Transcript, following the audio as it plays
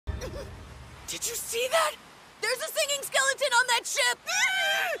Did you see that? There's a singing skeleton on that ship!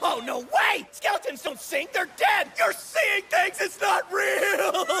 Oh, no way! Skeletons don't sing, they're dead! You're seeing things, it's not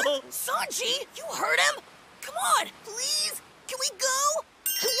real! Sanji, you heard him? Come on, please! Can we go?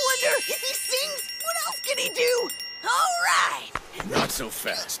 I wonder if he sings, what else can he do? All right! Not so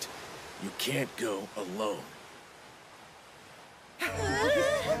fast. You can't go alone.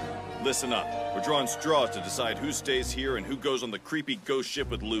 Listen up. We're drawing straws to decide who stays here and who goes on the creepy ghost ship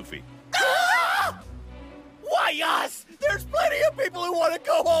with Luffy. Why us? There's plenty of people who want to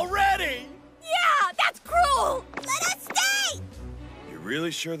go already! Yeah, that's cruel! Let us stay! You really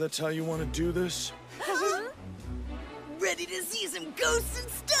sure that's how you want to do this? Ready to see some ghosts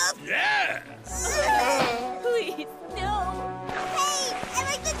and stuff? Yeah! Please, no. Hey, I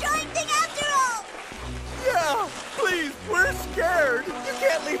like the drawing thing after all! Yeah, please, we're scared! You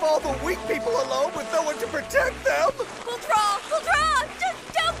can't leave all the weak people alone with no one to protect them! We'll draw!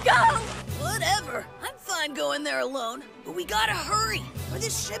 Just don't go! Whatever. I'm fine going there alone. But we gotta hurry, or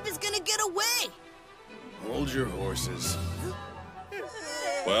this ship is gonna get away. Hold your horses.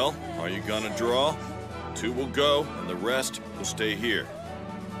 Well, are you gonna draw? 2 will go, and the rest will stay here.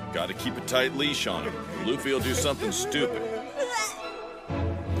 Gotta keep a tight leash on him. Luffy will do something stupid.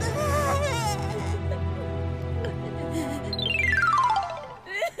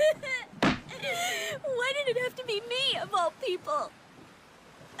 Why did it have to be me, of all people?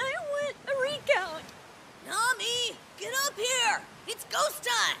 I want a recount. Nami, get up here. It's ghost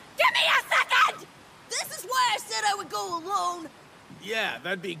time. Give me a second! This is why I said I would go alone. Yeah,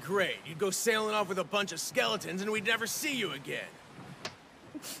 that'd be great. You'd go sailing off with a bunch of skeletons and we'd never see you again.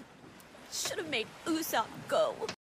 Should have made Usopp go.